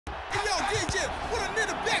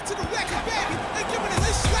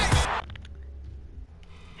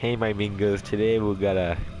Hey my mingos, today we got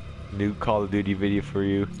a new Call of Duty video for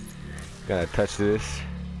you. Gotta touch this.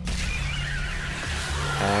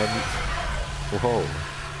 And whoa.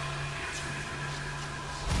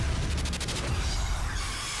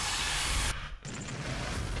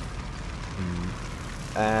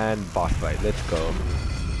 And boss fight, let's go.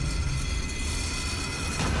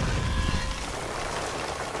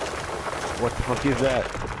 What the fuck is that?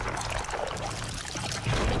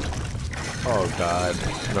 Oh god,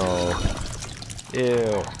 no.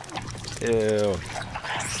 Ew. Ew.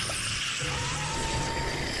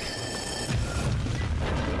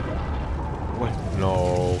 What?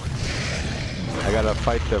 No. I gotta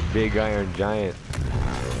fight the big iron giant.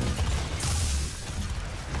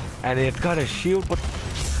 And it's got a shield, what?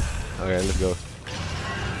 Okay, let's go.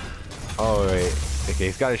 Oh wait. Okay,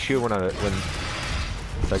 he's got a shield when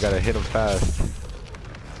so I gotta hit him fast.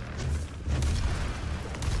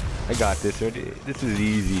 I got this. This is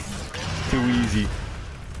easy. Too easy.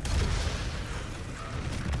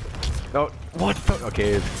 No, what the?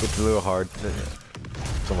 Okay, it's a little hard.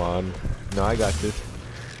 Come on. No, I got this.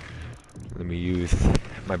 Let me use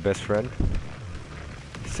my best friend.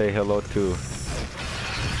 Say hello to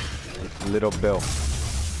Little Bill.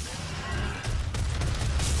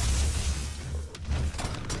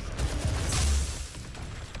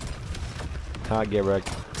 Get wrecked.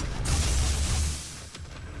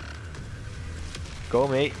 Go,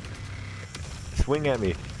 mate. Swing at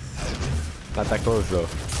me. Not that close, though.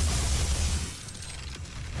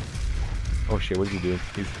 Oh shit, what's he doing?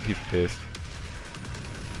 He's pissed.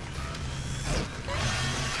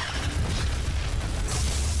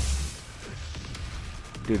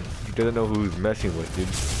 Dude, he doesn't know who he's messing with, dude.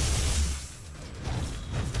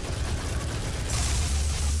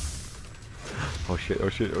 Oh shit, oh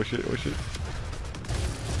shit, oh shit, oh shit.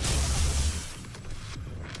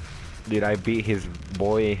 Dude, I beat his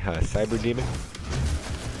boy, Cyber Demon.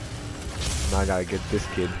 Now I gotta get this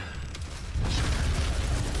kid.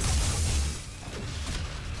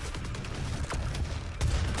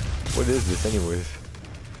 What is this anyways?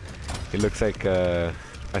 It looks like a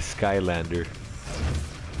Skylander.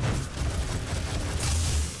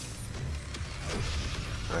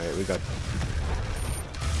 Alright, we got...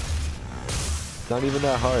 It's not even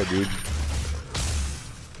that hard, dude.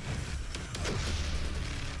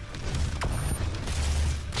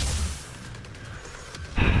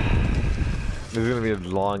 This is gonna be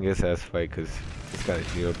the longest ass fight because it's got a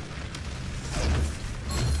shield.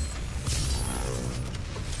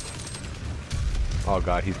 Oh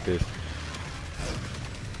god, he's pissed.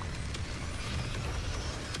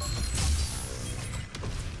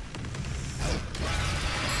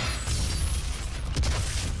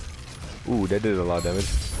 Ooh, that did a lot of damage.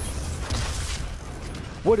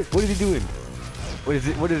 What is he doing? What is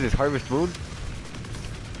it? What is this? Harvest Moon?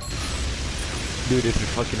 Dude, this is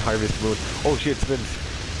fucking Harvest Moon. Oh shit, spins.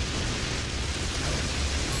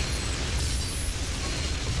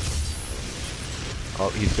 Oh,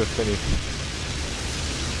 he's still spinning.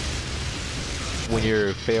 When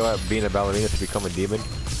you fail at being a ballerina to become a demon.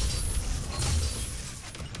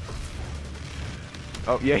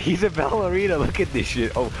 Oh yeah, he's a ballerina. Look at this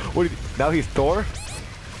shit. Oh, what? Now he's Thor?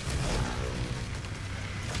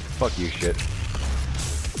 Fuck you, shit.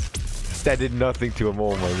 That did nothing to him.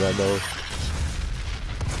 Oh my god, no.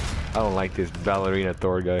 I don't like this ballerina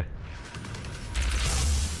Thor guy.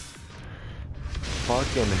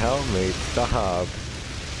 Fucking hell, mate. Stop.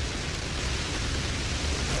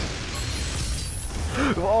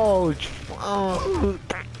 Oh, oh.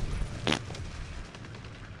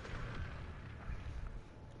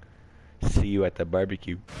 See you at the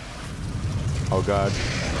barbecue. Oh god.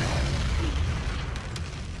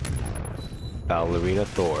 Ballerina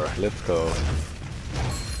Thor. Let's go.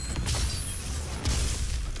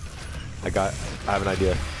 I have an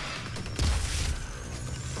idea.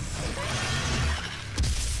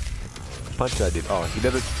 Punch that dude. Oh, he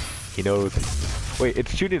doesn't. He knows. Wait,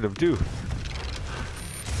 it's shooting him too.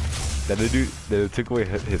 That dude that took away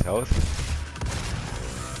his house.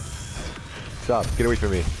 Stop! Get away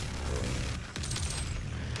from me.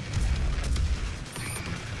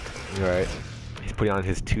 All right. He's putting on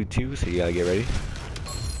his tutu, so you gotta get ready.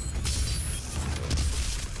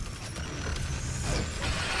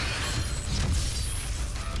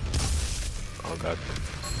 Oh god.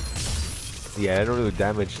 Yeah, I don't really do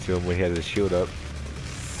damage to him when he has his shield up.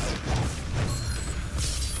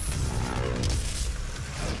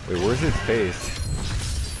 Wait, where's his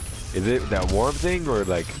face? Is it that warm thing or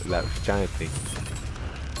like that giant thing?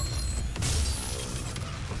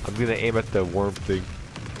 I'm gonna aim at the worm thing.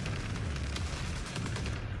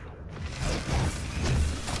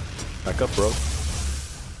 Back up, bro.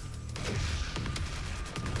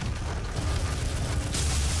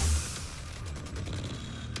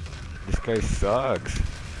 This guy sucks.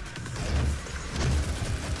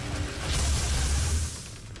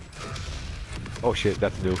 Oh shit,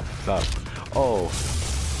 that's new. Stop. Oh.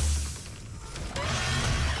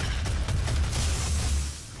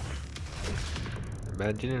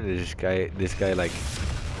 Imagine this guy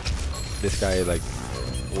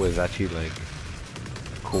was actually like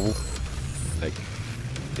cool, like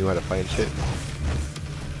knew how to fight and shit.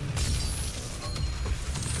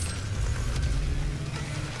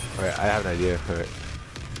 Alright, I have an idea. Alright.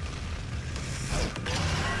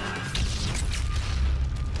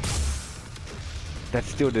 That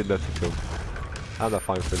still did nothing to him. I'm not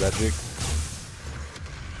falling for that, dude.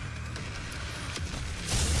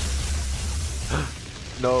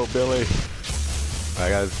 No, Billy.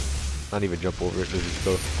 Alright, guys. Not even jump over it. Let's just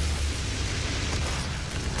go.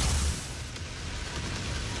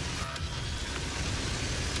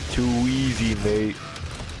 Too easy, mate.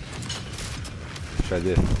 Let's try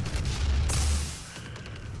this.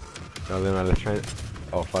 No, then let's try it.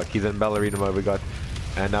 Oh, fuck. He's in ballerina mode. We got.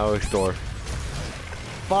 And now explore.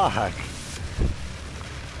 Fuck.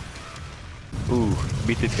 Ooh,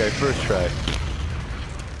 beat this guy first try.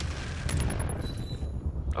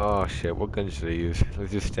 Oh shit, what gun should I use?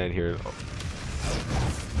 Let's just stand here. Oh.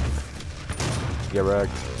 Get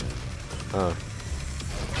wrecked.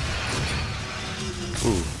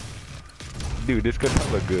 Ooh. Dude, this gun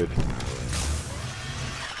look good.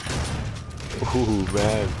 Ooh,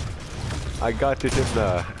 man. I got this in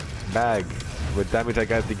the bag. But that means I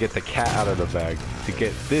got to get the cat out of the bag. To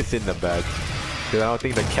get this in the bag. Because I don't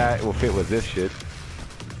think the cat will fit with this shit.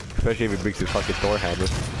 Especially if he brings his fucking Thor hammer.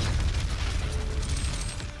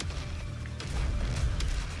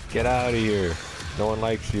 Get out of here. No one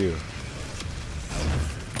likes you.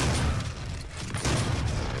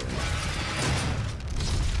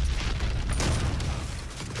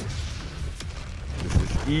 This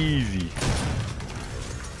is easy.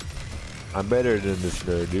 I'm better than this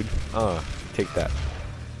nerd, dude. Take that.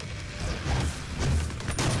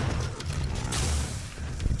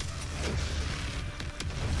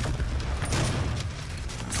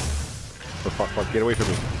 Oh, fuck, get away from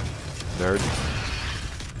me, nerd.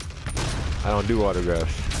 I don't do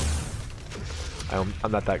autographs. I'm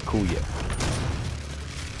not that cool yet.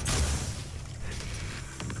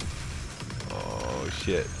 Oh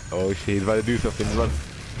shit. Oh shit, he's about to do something.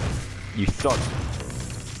 You suck,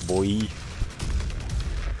 boy.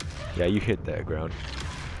 Yeah, you hit that ground.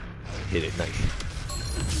 Hit it, nice.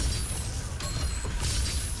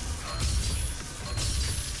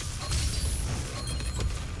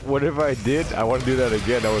 Whatever I did, I want to do that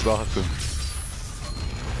again. That was awesome.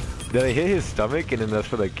 Did I hit his stomach and then that's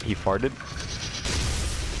where like he farted?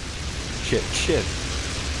 Shit.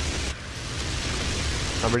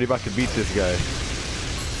 I'm already about to beat this guy.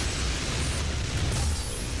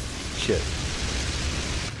 Shit.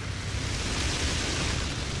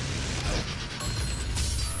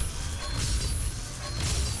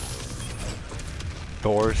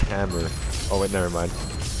 Thor's hammer. Oh wait, never mind.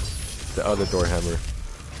 The other Thor hammer.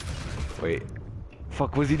 Wait.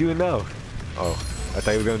 Fuck, what's he doing now? Oh, I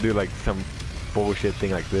thought he was gonna do like some bullshit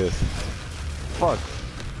thing like this. Fuck.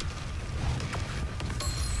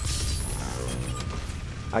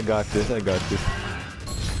 I got this.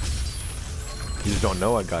 You just don't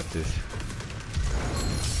know I got this.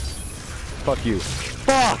 Fuck you.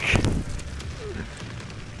 Fuck!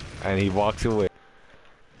 And he walks away.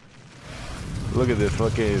 Look at this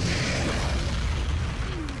fucking...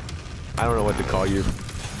 I don't know what to call you.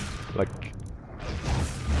 Like...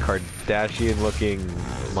 Kardashian looking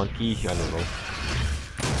monkey? I don't know.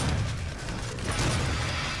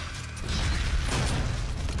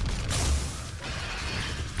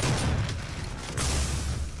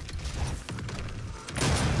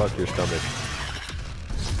 Fuck your stomach.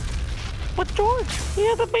 But George, he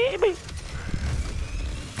has a baby!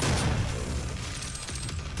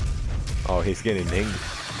 Oh, he's getting angry.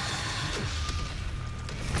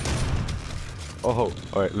 Oh,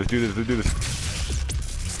 alright, let's do this.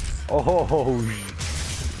 Oh,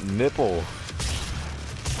 nipple.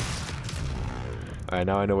 Alright,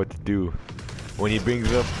 now I know what to do. When he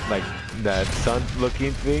brings up, like, that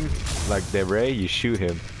sun-looking thing, like the ray, you shoot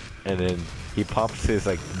him. And then he pops his,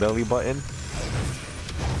 like, belly button.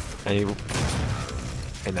 And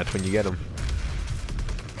that's when you get him.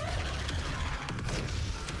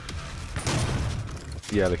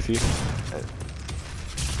 Yeah, like, see?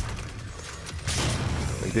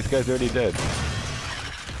 Like, this guy's already dead.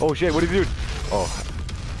 Oh shit, what did he do? Oh.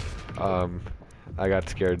 I got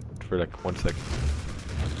scared for like 1 second.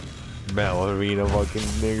 Ballerina fucking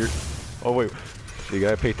nigger. Oh wait, you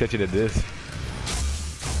gotta pay attention to this.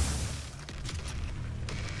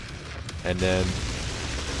 And then,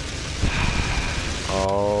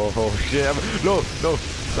 oh shit! No, stop.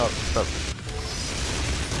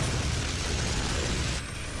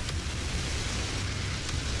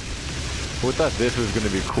 Who thought this was gonna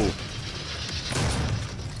be cool?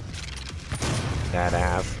 That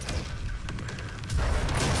ass.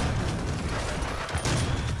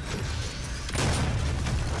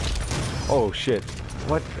 Oh shit!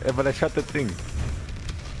 What? But I shot the thing.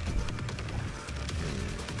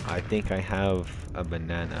 I think I have a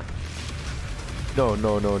banana. No.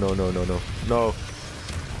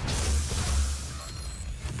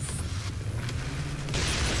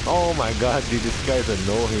 Oh my god, dude, this guy's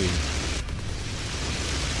annoying.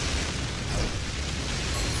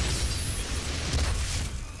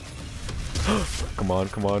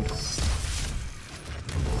 Come on.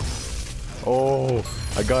 Oh,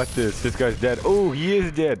 I got this. This guy's dead. Oh, he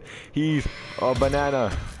is dead. He's a banana.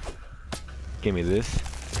 Give me this.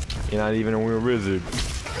 You're not even a wizard.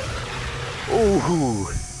 Ooh,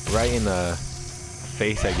 right in the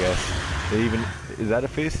face, I guess. Is that a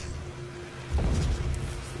face?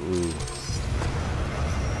 Ooh.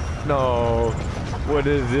 No. What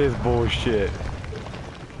is this bullshit?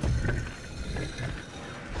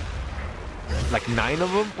 Like 9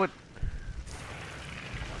 of them? What?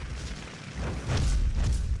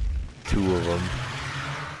 2 of them.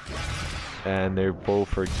 And they're both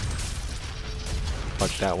for...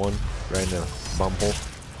 Fuck that one. Right in the bumhole.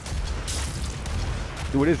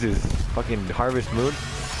 Dude, what is this? Fucking Harvest Moon?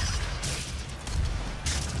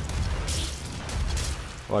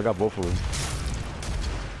 Oh, I got both of them.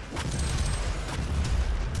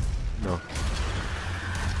 No.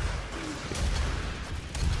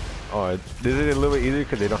 Oh, this is a little bit easier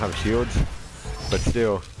because they don't have shields. But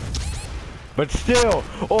still.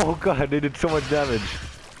 Oh god, they did so much damage.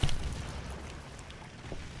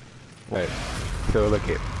 Right. So look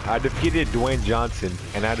it. I defeated Dwayne Johnson,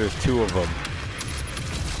 and now there's 2 of them.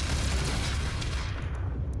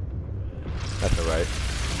 That's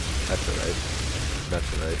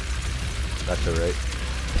alright.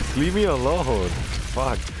 Leave me alone.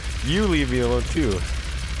 Fuck. You leave me alone too.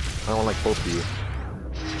 I don't like both of you.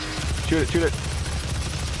 Shoot it.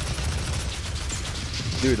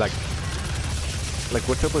 Dude, like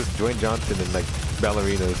what's up with Dwayne Johnson and like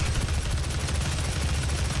ballerinas?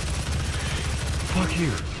 Fuck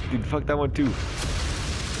you. Dude, fuck that one too.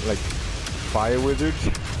 Like, fire wizards?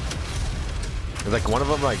 There's like one of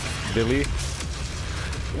them like Billy.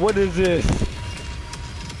 What is this?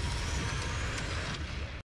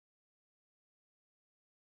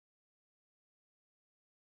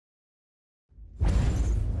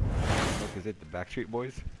 Is it the Backstreet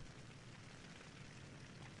Boys?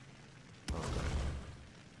 Oh god.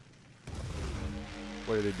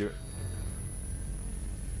 What are they doing?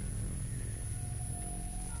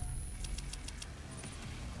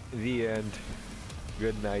 The end.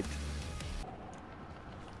 Good night.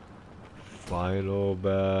 Final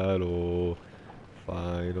battle.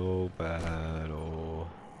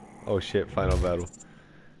 Oh shit, final battle.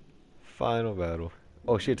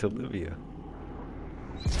 Oh shit, it's Olivia.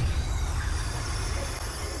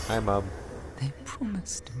 Hi, Mom. They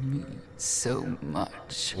promised me so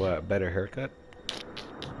much. What, better haircut?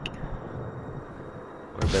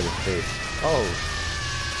 Or better face? Oh!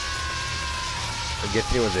 I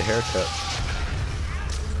guess it was a haircut.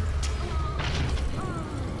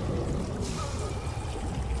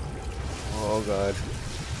 Oh god.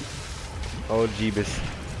 Oh Jeebus.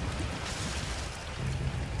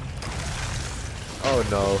 Oh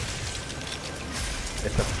no.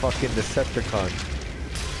 It's a fucking Decepticon.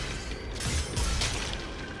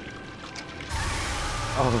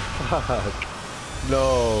 Oh fuck.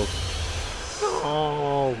 No.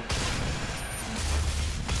 No.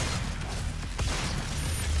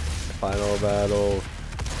 Final battle.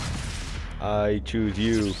 I choose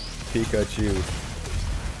you, Pikachu.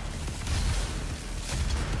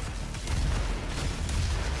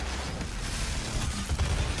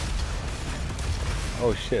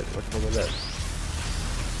 Oh shit, what's wrong with that?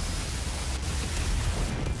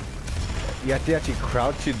 You have to actually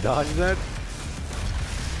crouch to dodge that?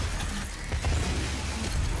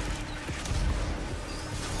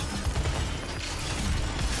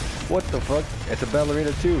 What the fuck? It's a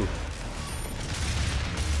ballerina too.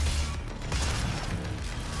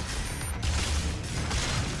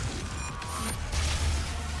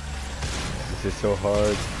 This is so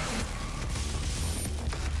hard.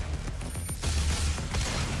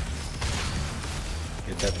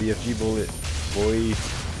 Get that BFG bullet, boy.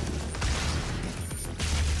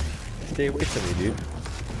 Stay away from me, dude.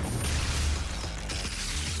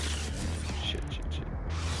 Shit.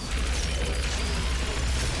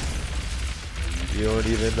 You don't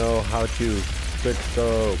even know how to quick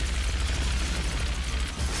scope.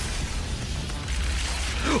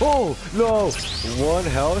 Oh no! 1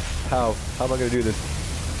 health? How? How am I gonna do this?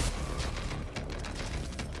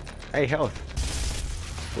 Hey, health.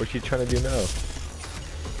 What's she trying to do now?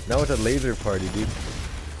 Now it's a laser party, dude.